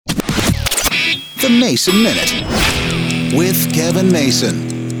The Mason Minute with Kevin Mason.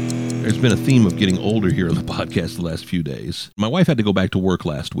 There's been a theme of getting older here on the podcast the last few days. My wife had to go back to work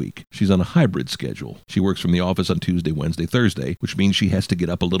last week. She's on a hybrid schedule. She works from the office on Tuesday, Wednesday, Thursday, which means she has to get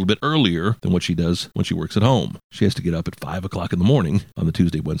up a little bit earlier than what she does when she works at home. She has to get up at 5 o'clock in the morning on the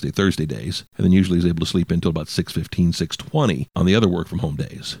Tuesday, Wednesday, Thursday days, and then usually is able to sleep until about 6:15, 6:20 on the other work from home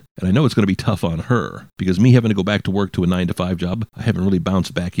days. And I know it's going to be tough on her, because me having to go back to work to a 9-to-5 job, I haven't really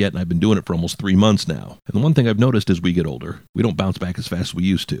bounced back yet, and I've been doing it for almost 3 months now. And the one thing I've noticed as we get older, we don't bounce back as fast as we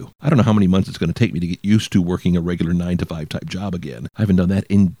used to. I don't know how many months it's going to take me to get used to working a regular 9-to-5 type job again. I haven't done that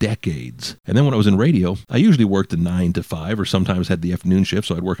in decades. And then when I was in radio, I usually worked a 9-to-5 or sometimes had the afternoon shift,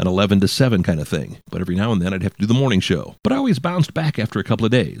 so I'd work an 11-to-7 kind of thing. But every now and then I'd have to do the morning show. But I always bounced back after a couple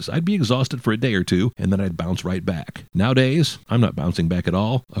of days. I'd be exhausted for a day or two, and then I'd bounce right back. Nowadays, I'm not bouncing back at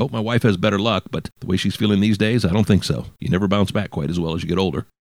all. I hope my wife has better luck, but the way she's feeling these days, I don't think so. You never bounce back quite as well as you get older.